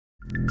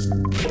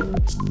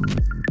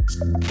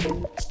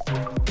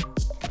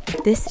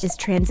This is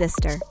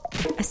Transistor,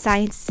 a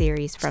science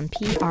series from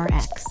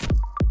PRX.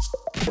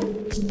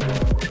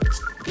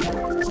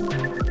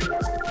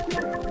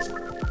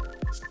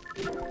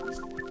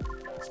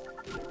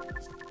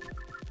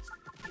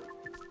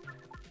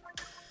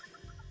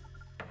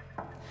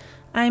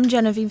 I'm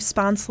Genevieve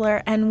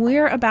Sponsler, and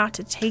we're about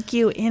to take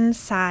you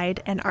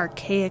inside an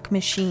archaic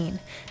machine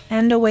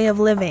and a way of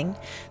living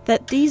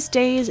that these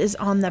days is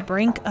on the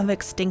brink of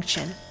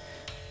extinction.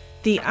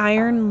 The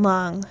iron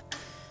lung.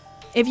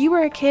 If you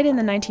were a kid in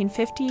the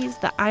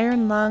 1950s, the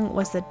iron lung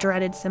was the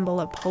dreaded symbol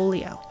of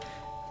polio.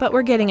 But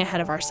we're getting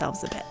ahead of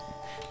ourselves a bit.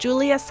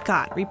 Julia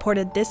Scott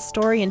reported this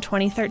story in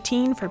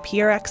 2013 for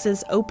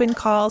PRX's Open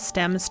Call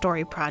STEM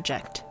Story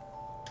Project.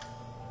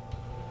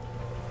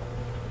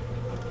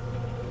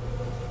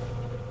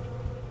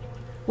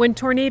 When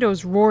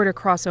tornadoes roared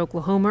across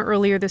Oklahoma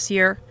earlier this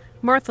year,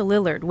 Martha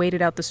Lillard waited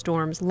out the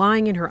storms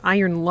lying in her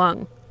iron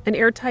lung, an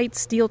airtight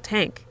steel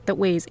tank that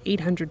weighs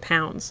 800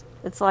 pounds.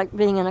 It's like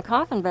being in a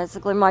coffin,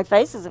 basically. My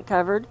face isn't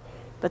covered,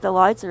 but the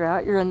lights are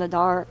out. You're in the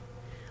dark.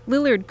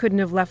 Lillard couldn't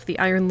have left the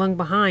iron lung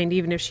behind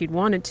even if she'd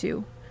wanted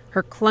to.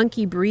 Her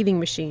clunky breathing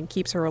machine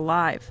keeps her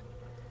alive.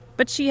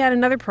 But she had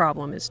another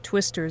problem as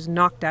twisters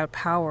knocked out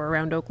power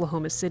around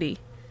Oklahoma City.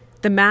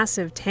 The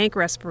massive tank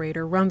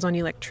respirator runs on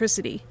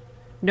electricity.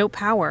 No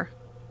power,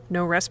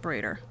 no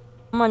respirator.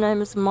 My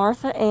name is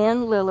Martha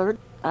Ann Lillard.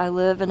 I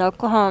live in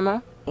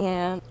Oklahoma,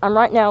 and I'm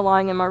right now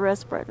lying in my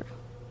respirator.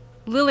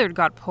 Lillard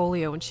got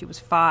polio when she was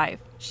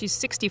 5. She's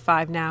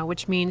 65 now,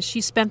 which means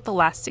she spent the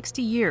last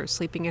 60 years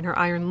sleeping in her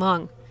iron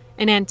lung,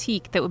 an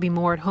antique that would be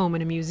more at home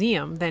in a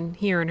museum than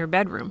here in her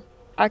bedroom.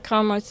 I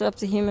call myself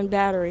the human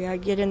battery. I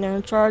get in there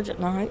and charge at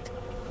night.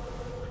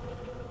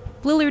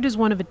 Lillard is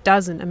one of a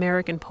dozen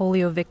American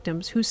polio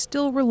victims who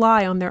still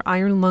rely on their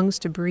iron lungs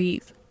to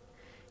breathe.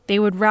 They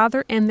would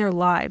rather end their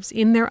lives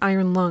in their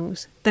iron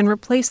lungs than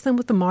replace them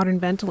with a modern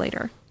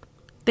ventilator.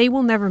 They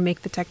will never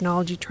make the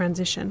technology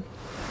transition.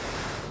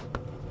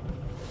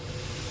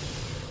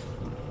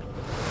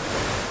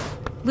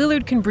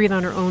 Lillard can breathe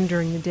on her own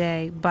during the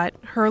day, but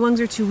her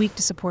lungs are too weak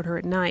to support her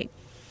at night.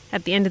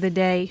 At the end of the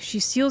day, she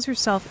seals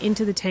herself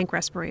into the tank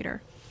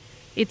respirator.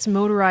 Its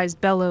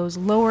motorized bellows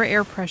lower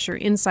air pressure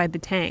inside the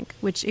tank,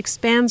 which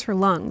expands her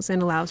lungs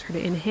and allows her to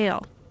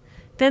inhale.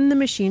 Then the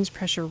machine's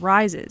pressure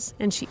rises,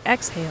 and she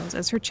exhales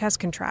as her chest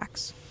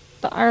contracts.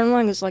 The iron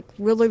lung is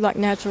really like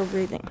natural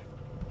breathing.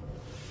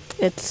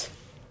 It's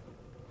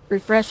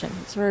refreshing.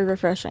 It's very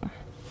refreshing.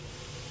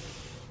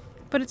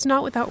 But it's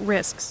not without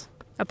risks.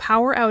 A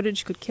power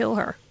outage could kill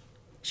her.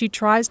 She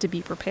tries to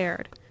be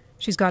prepared.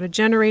 She's got a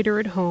generator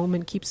at home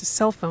and keeps a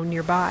cell phone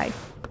nearby.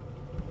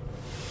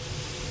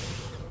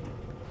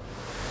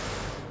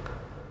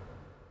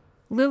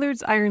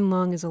 Lillard's iron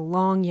lung is a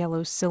long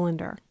yellow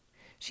cylinder.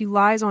 She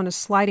lies on a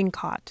sliding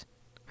cot.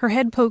 Her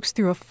head pokes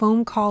through a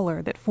foam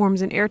collar that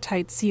forms an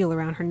airtight seal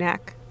around her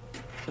neck.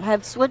 I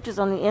have switches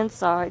on the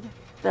inside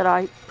that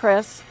I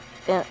press,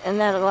 and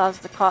that allows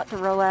the cot to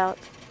roll out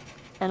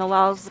and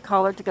allows the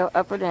collar to go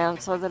up or down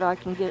so that I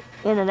can get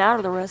in and out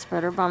of the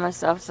respirator by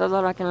myself so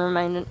that I can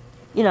remain,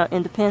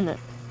 independent.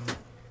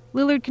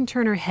 Lillard can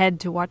turn her head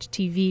to watch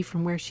TV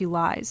from where she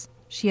lies.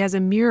 She has a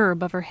mirror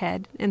above her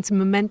head and some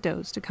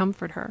mementos to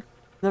comfort her.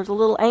 There's a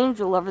little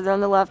angel over there on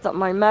the left that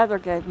my mother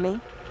gave me.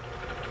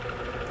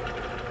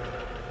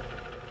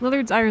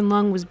 Lillard's iron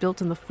lung was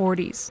built in the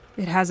 40s.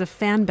 It has a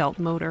fan belt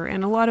motor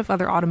and a lot of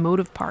other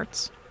automotive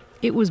parts.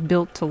 It was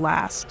built to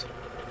last.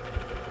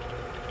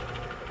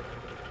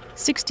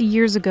 60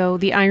 years ago,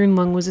 the iron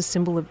lung was a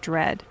symbol of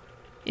dread.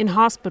 In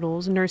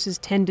hospitals, nurses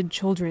tended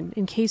children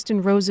encased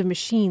in rows of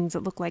machines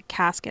that looked like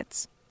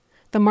caskets.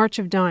 The March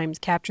of Dimes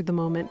captured the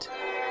moment.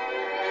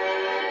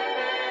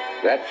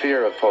 That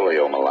fear of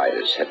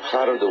poliomyelitis had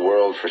clouded the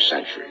world for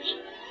centuries.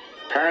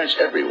 Parents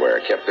everywhere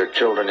kept their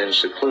children in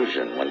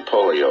seclusion when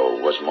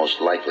polio was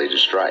most likely to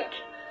strike.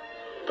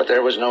 But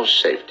there was no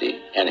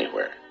safety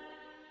anywhere.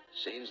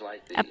 Scenes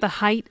like these. At the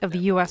height of the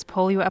U.S.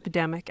 polio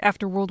epidemic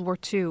after World War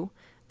II,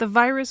 the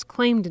virus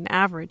claimed an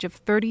average of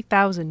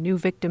 30,000 new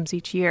victims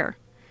each year,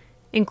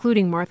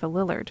 including Martha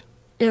Lillard.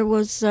 It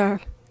was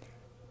 9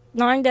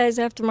 days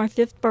after my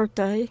 5th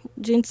birthday,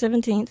 June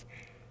 17th,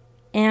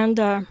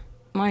 and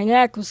my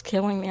neck was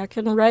killing me. I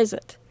couldn't raise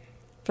it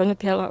from the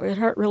pillow. It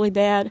hurt really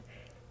bad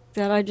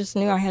that I just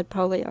knew I had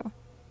polio.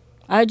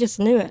 I just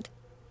knew it.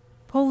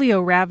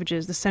 Polio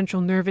ravages the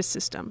central nervous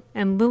system,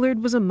 and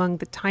Lillard was among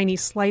the tiny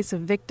slice of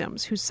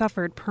victims who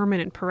suffered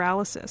permanent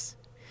paralysis.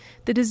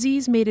 The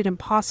disease made it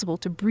impossible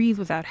to breathe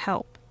without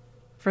help.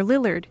 For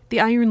Lillard,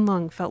 the iron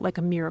lung felt like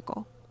a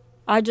miracle.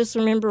 I just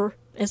remember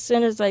as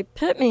soon as they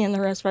put me in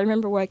the respirator, I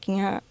remember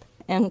waking up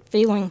and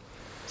feeling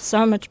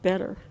so much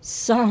better,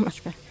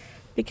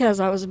 because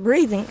I was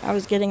breathing, I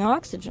was getting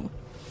oxygen.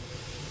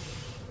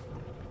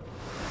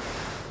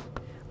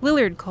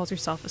 Lillard calls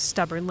herself a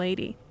stubborn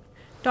lady.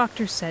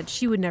 Doctors said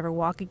she would never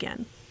walk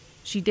again.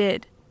 She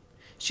did.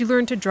 She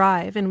learned to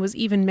drive and was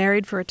even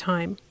married for a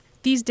time.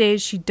 These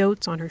days she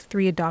dotes on her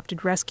 3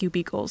 adopted rescue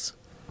beagles.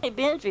 Hey,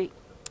 Benji.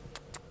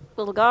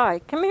 Little guy,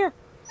 come here.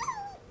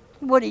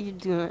 What are you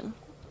doing?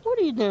 What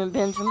are you doing,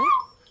 Benjamin?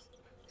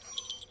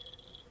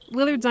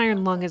 Willard's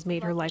iron lung has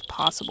made her life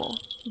possible,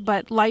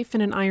 but life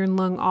in an iron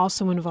lung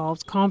also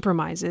involves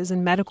compromises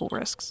and medical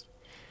risks.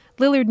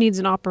 Lillard needs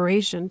an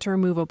operation to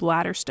remove a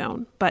bladder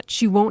stone, but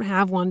she won't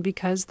have one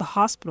because the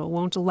hospital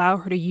won't allow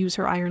her to use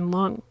her iron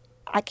lung.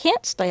 I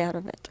can't stay out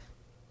of it.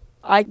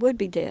 I would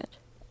be dead.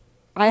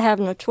 I have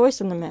no choice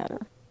in the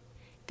matter.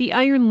 The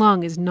iron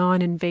lung is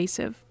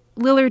non-invasive.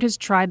 Lillard has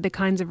tried the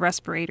kinds of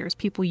respirators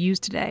people use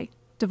today,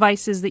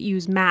 devices that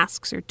use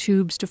masks or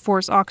tubes to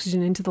force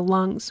oxygen into the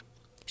lungs.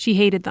 She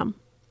hated them.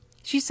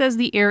 She says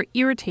the air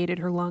irritated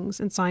her lungs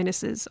and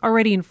sinuses,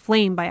 already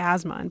inflamed by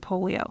asthma and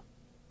polio.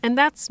 And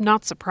that's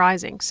not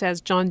surprising,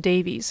 says John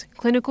Davies,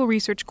 clinical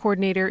research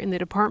coordinator in the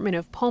Department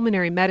of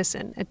Pulmonary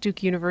Medicine at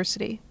Duke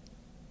University.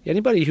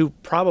 Anybody who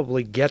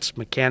probably gets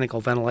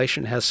mechanical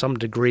ventilation has some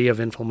degree of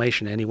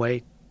inflammation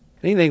anyway.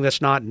 Anything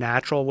that's not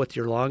natural with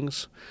your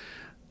lungs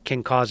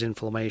can cause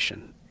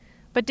inflammation.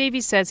 But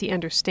Davies says he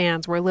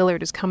understands where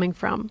Lillard is coming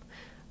from.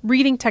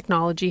 Breathing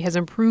technology has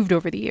improved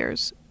over the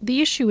years.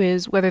 The issue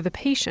is whether the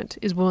patient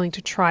is willing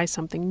to try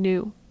something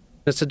new.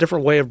 It's a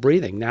different way of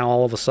breathing. Now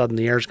all of a sudden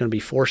the air is going to be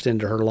forced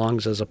into her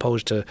lungs as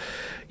opposed to,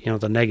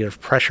 the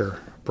negative pressure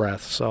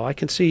breath. So I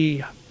can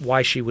see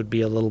why she would be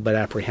a little bit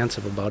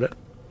apprehensive about it.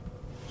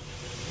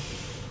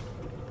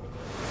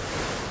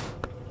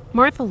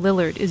 Martha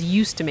Lillard is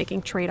used to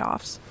making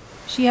trade-offs.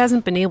 She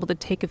hasn't been able to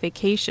take a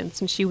vacation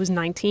since she was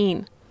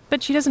 19.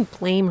 But she doesn't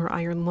blame her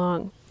iron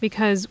lung,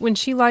 because when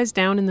she lies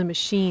down in the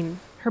machine,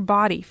 her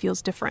body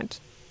feels different.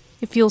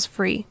 It feels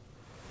free.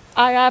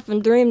 I often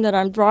dream that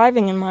I'm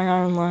driving in my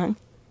iron lung.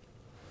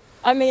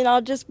 I mean,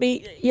 I'll just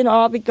be,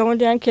 I'll be going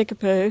down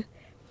Kickapoo,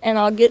 and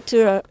I'll get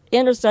to an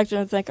intersection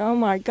and think, oh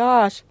my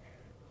gosh,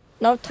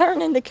 no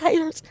turn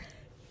indicators.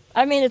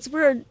 I mean, it's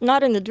weird,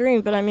 not in the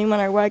dream, but I mean, when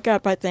I wake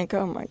up, I think,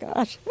 oh my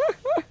gosh,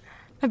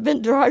 I've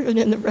been driving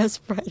in the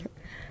respirator.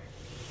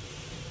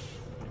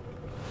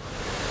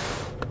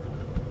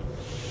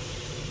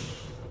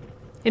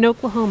 In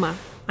Oklahoma,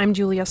 I'm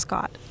Julia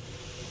Scott.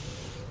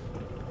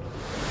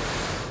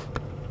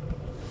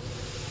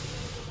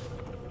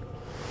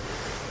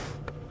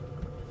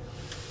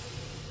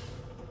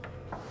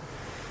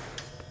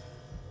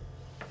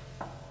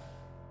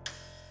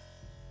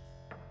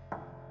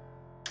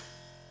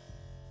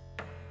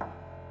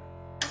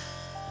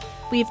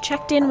 We've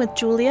checked in with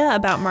Julia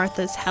about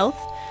Martha's health.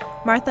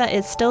 Martha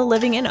is still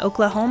living in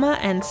Oklahoma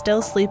and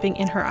still sleeping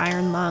in her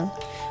iron lung.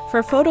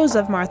 For photos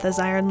of Martha's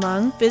iron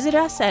lung, visit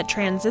us at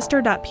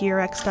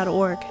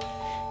transistor.prx.org.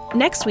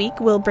 Next week,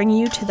 we'll bring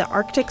you to the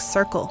Arctic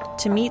Circle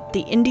to meet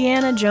the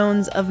Indiana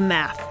Jones of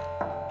math.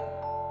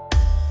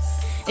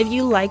 If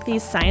you like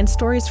these science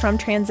stories from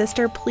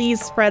Transistor,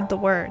 please spread the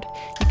word.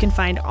 You can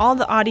find all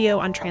the audio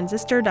on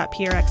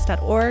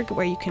transistor.prx.org,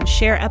 where you can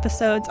share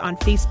episodes on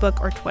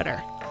Facebook or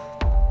Twitter.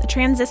 The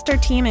Transistor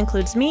team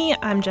includes me,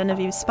 I'm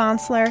Genevieve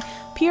Sponsler,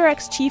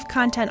 PRX Chief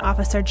Content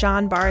Officer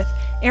John Barth,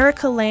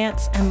 Erica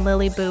Lance, and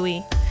Lily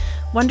Bowie.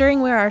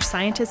 Wondering where our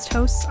scientist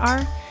hosts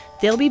are?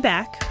 They'll be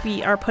back.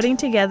 We are putting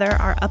together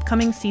our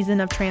upcoming season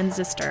of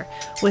Transistor,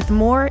 with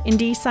more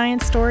indie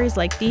science stories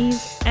like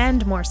these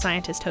and more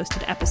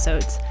scientist-hosted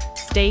episodes.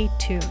 Stay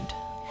tuned.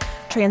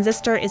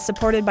 Transistor is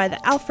supported by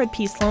the Alfred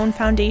P. Sloan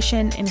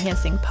Foundation,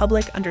 enhancing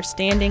public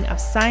understanding of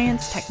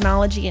science,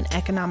 technology, and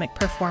economic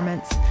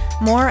performance.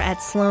 More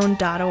at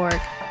sloan.org.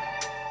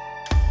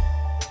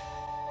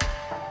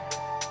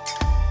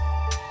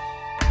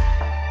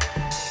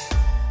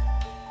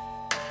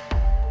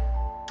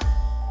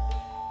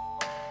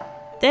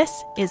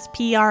 This is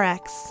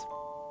PRX.